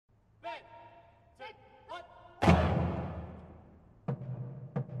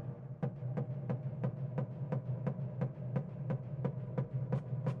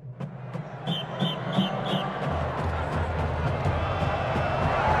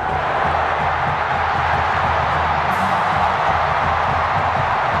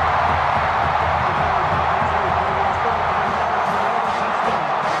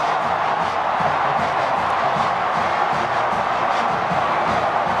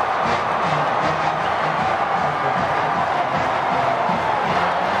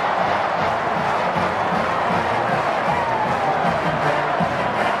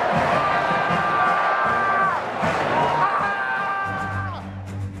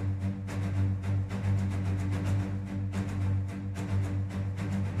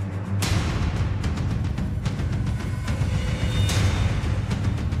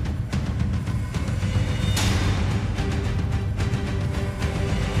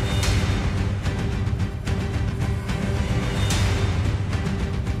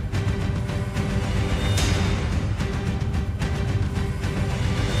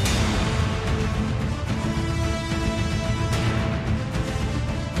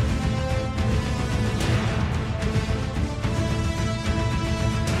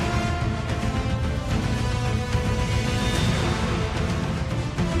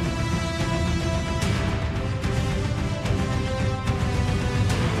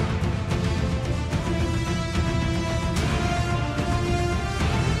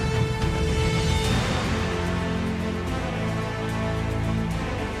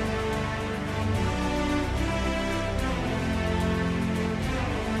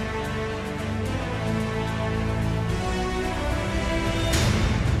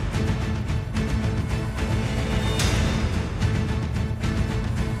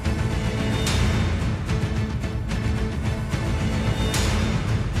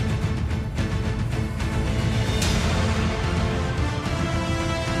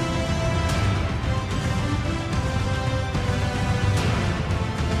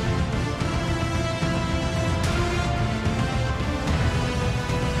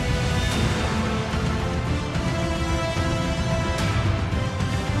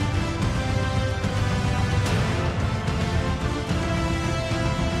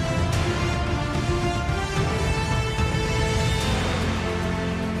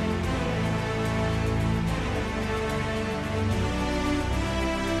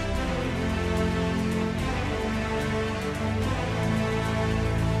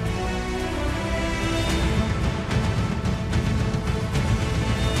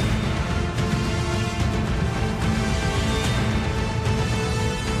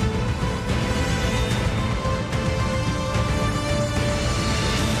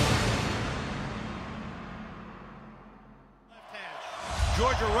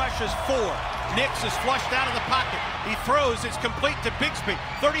Georgia rushes 4. Nix is flushed out of the pocket. He throws. It's complete to Bigsby.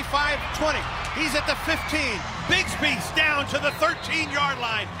 35-20. He's at the 15. Bigsby's down to the 13-yard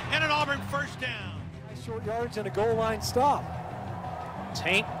line. And an Auburn first down. Nice short yards and a goal line stop.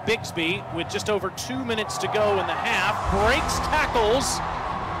 Tank Bigsby with just over 2 minutes to go in the half. Breaks tackles.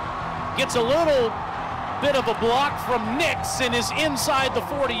 Gets a little bit of a block from Nix and is inside the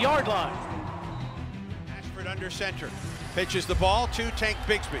 40-yard line. Ashford under center. Pitches the ball to Tank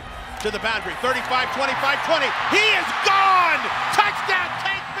Bigsby. To the boundary. 35, 25, 20. He is gone! Touchdown,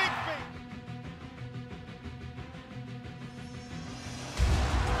 Tank Bigsby!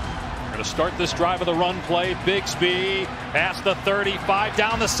 We're going to start this drive of the run play. Bigsby past the 35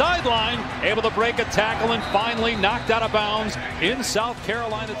 down the sideline. Able to break a tackle and finally knocked out of bounds in South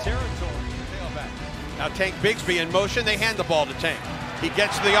Carolina territory. Now Tank Bigsby in motion. They hand the ball to Tank. He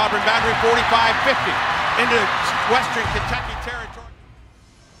gets to the Auburn boundary, 45-50. Into Western Kentucky territory.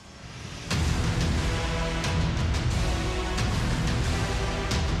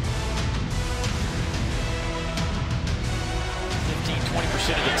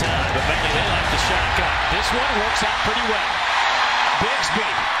 % of the time, but maybe they like the shotgun. This one works out pretty well. Bigsby,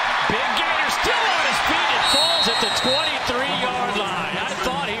 big gainer, still on his feet. It falls at the 23-yard line. I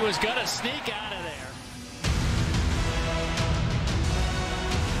thought he was going to sneak out of there.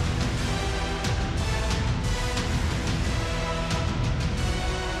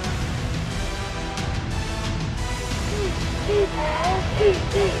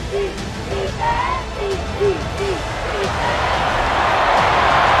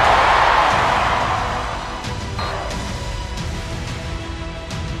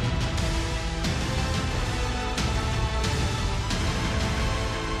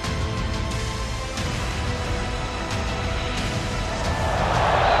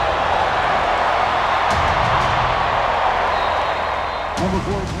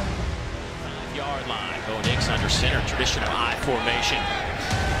 yard line. Bo Nix under center, traditional I formation.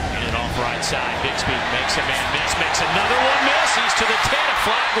 And it off right side. Bigsby makes a man miss, makes another one miss. He's to the 10. A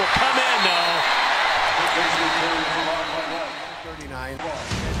flag will come in, though. 39.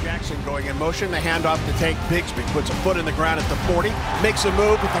 Jackson going in motion. The handoff to Tank Bigsby. Puts a foot in the ground at the 40. Makes a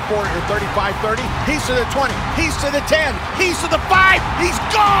move with the 40 or 35-30. He's to the 20. He's to the 10. He's to the 5. He's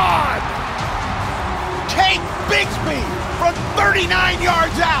gone! Tank Bigsby from 39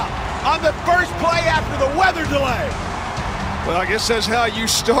 yards out on the first play after the weather delay. Well, I guess that's how you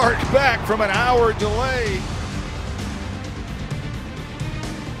start back from an hour delay.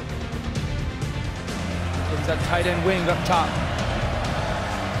 It's that tight end wing up top.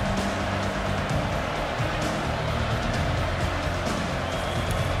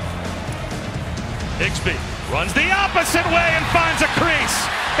 Bigsby runs the opposite way and finds a crease.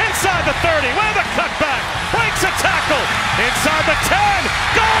 Inside the 30, with a cutback, breaks a tackle. Inside the 10,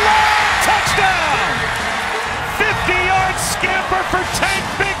 goal line, touchdown! 50-yard scamper for Tank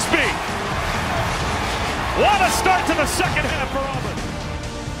Bigsby. What a start to the second half for Auburn.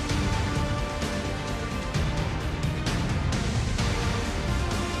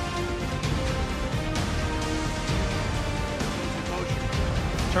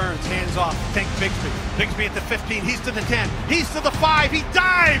 Turns, hands off, Tank Bigsby. Bigsby at the 15, he's to the 10, he's to the 5, he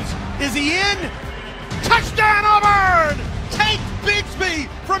dives! Is he in? Touchdown Auburn! Tank Bigsby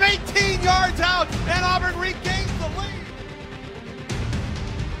from 18 yards out, and Auburn regains the lead.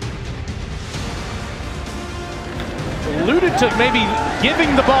 Alluded to maybe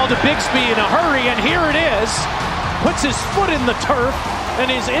giving the ball to Bigsby in a hurry, and here it is. Puts his foot in the turf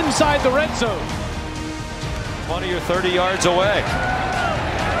and is inside the red zone. 20 or 30 yards away.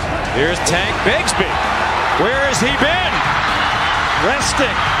 Here's Tank Bigsby. Where has he been?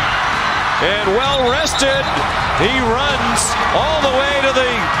 Resting. And well rested, he runs all the way to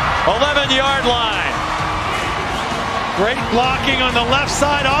the 11-yard line. Great blocking on the left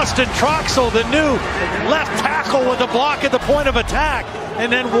side. Austin Troxell, the new left tackle, with a block at the point of attack. And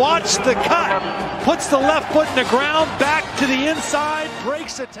then watch the cut. Puts the left foot in the ground, back to the inside,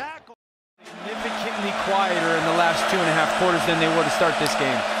 breaks a tackle. Significantly quieter in the last 2.5 quarters than they were to start this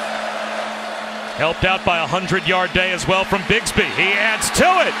game. Helped out by a 100-yard day as well from Bigsby. He adds to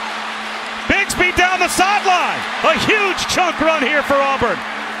it. Bigsby down the sideline. A huge chunk run here for Auburn.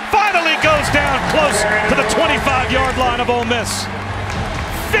 Finally goes down close to the 25-yard line of Ole Miss.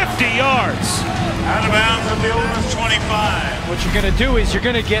 50 yards. Out of bounds at the Ole Miss 25. What you're going to do is you're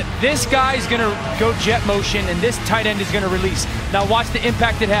going to get this guy's going to go jet motion and this tight end is going to release. Now watch the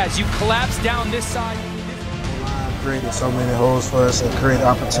impact it has. You collapse down this side. Created so many holes for us and created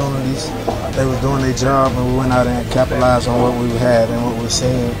opportunities. They were doing their job, and we went out and capitalized on what we had and what we're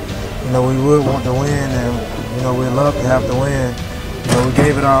seeing. You know, we would want to win, and you know, we'd love to have to win. You know, we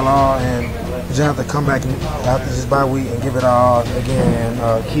gave it our all, and we just have to come back after this bye week and give it our all again,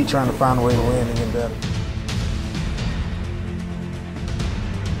 and keep trying to find a way to win and get better.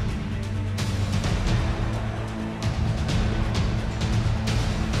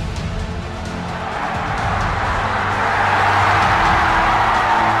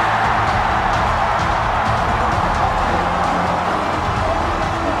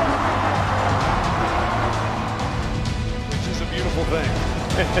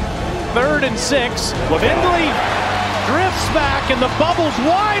 Third and 6. Findlay drifts back, and the bubble's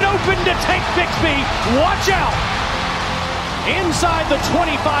wide open to Tank Bigsby. Watch out! Inside the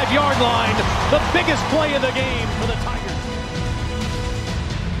 25-yard line, the biggest play of the game for the Tigers.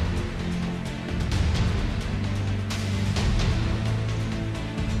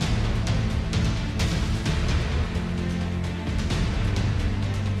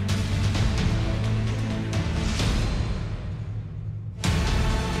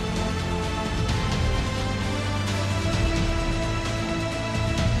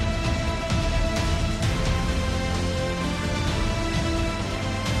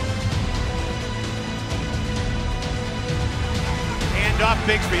 Off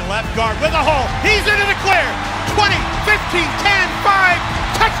Bigsby, left guard with a hole. He's into the clear. 20, 15, 10, 5.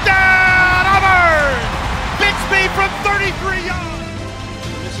 Touchdown, Auburn! Bigsby from 33 yards.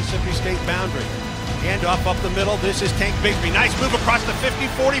 Mississippi State boundary. Handoff up the middle. This is Tank Bigsby. Nice move across the 50,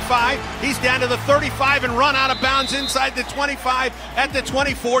 45. He's down to the 35 and run out of bounds inside the 25 at the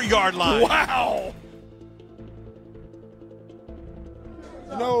 24-yard line. Wow!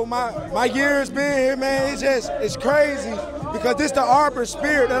 You know, my years being here, man, it's crazy because this the Auburn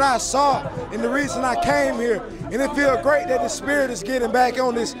spirit that I saw and the reason I came here. And it feels great that the spirit is getting back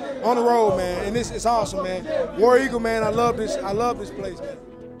on the road, man. And it's awesome, man. War Eagle, man, I love this place, man.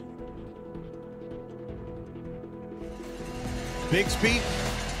 Bigsby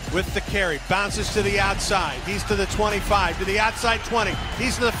with the carry, bounces to the outside. He's to the 25, to the outside 20.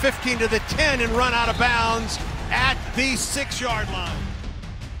 He's to the 15, to the 10, and run out of bounds at the 6-yard line.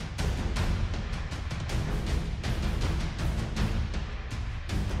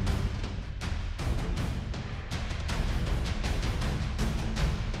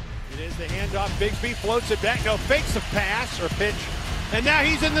 It is the handoff. Bigsby floats it back. No, fakes the pass or pitch. And now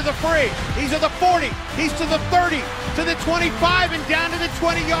he's into the free. He's at the 40. He's to the 30, to the 25, and down to the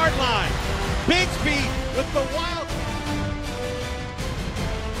 20-yard line. Bigsby with the wild.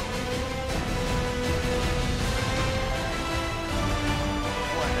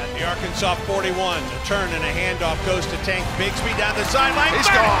 At the Arkansas 41, a turn and a handoff goes to Tank Bigsby down the sideline. He's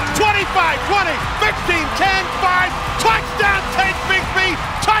gone. 25, 20, 15, 10, 5. Touchdown, Tank Bigsby.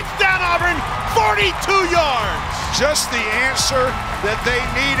 Touchdown, Auburn. 42 yards. Just the answer that they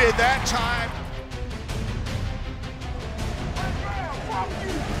needed that time.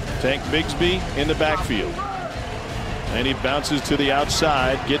 Tank Bigsby in the backfield. And he bounces to the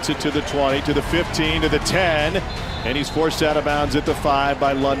outside, gets it to the 20, to the 15, to the 10. And he's forced out of bounds at the 5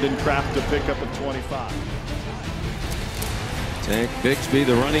 by London Kraft to pick up a 25. Tank Bigsby,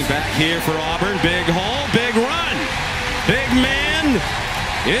 the running back here for Auburn. Big hole, big run. Big man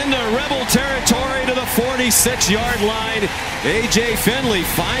into Rebel territory to the 46-yard line. A.J. Finley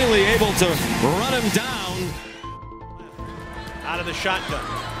finally able to run him down. Out of the shotgun.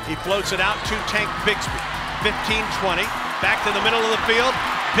 He floats it out to Tank Bigsby. 15-20. Back to the middle of the field.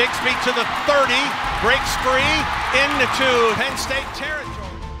 Bigsby to the 30. Breaks free into Penn State territory.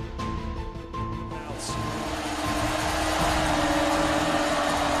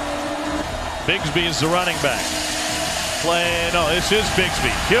 Bigsby is the running back. No, this is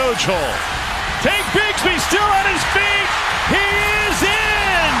Bigsby. Huge hole. Tank Bigsby still on his feet. He is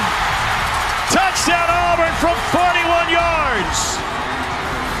in. Touchdown Auburn from 41 yards.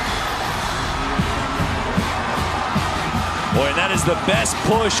 Boy, and that is the best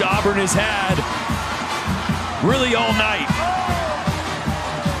push Auburn has had really all night.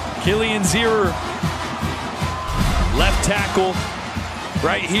 Killian Zierer, left tackle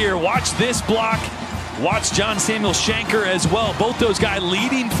right here. Watch this block. Watch John Samuel Shanker as well. Both those guys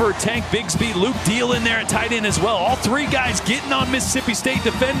leading for Tank Bigsby. Luke Deal in there at tight end as well. All three guys getting on Mississippi State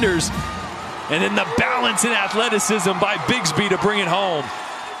defenders. And then the balance and athleticism by Bigsby to bring it home.